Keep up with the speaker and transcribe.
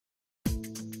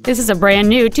This is a brand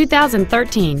new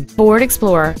 2013 Ford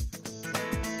Explorer.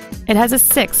 It has a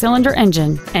 6-cylinder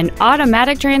engine, an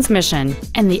automatic transmission,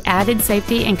 and the added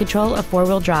safety and control of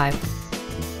 4-wheel drive.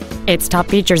 Its top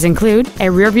features include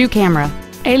a rear-view camera,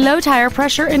 a low-tire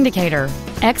pressure indicator,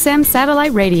 XM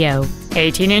satellite radio,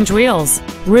 18-inch wheels,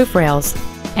 roof rails,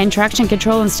 and traction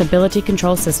control and stability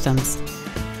control systems.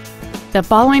 The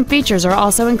following features are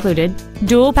also included: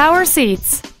 dual power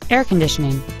seats, air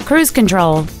conditioning, cruise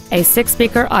control, a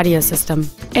 6-speaker audio system,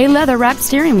 a leather-wrapped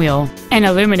steering wheel, an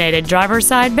illuminated driver's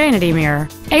side vanity mirror,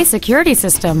 a security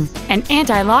system, an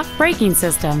anti-lock braking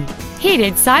system,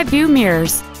 heated side view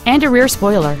mirrors, and a rear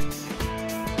spoiler.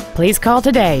 Please call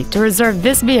today to reserve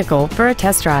this vehicle for a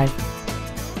test drive.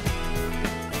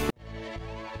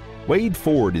 Wade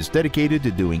Ford is dedicated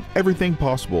to doing everything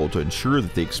possible to ensure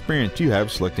that the experience you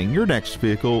have selecting your next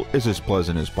vehicle is as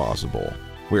pleasant as possible.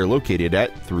 We are located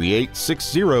at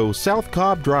 3860 South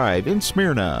Cobb Drive in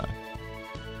Smyrna.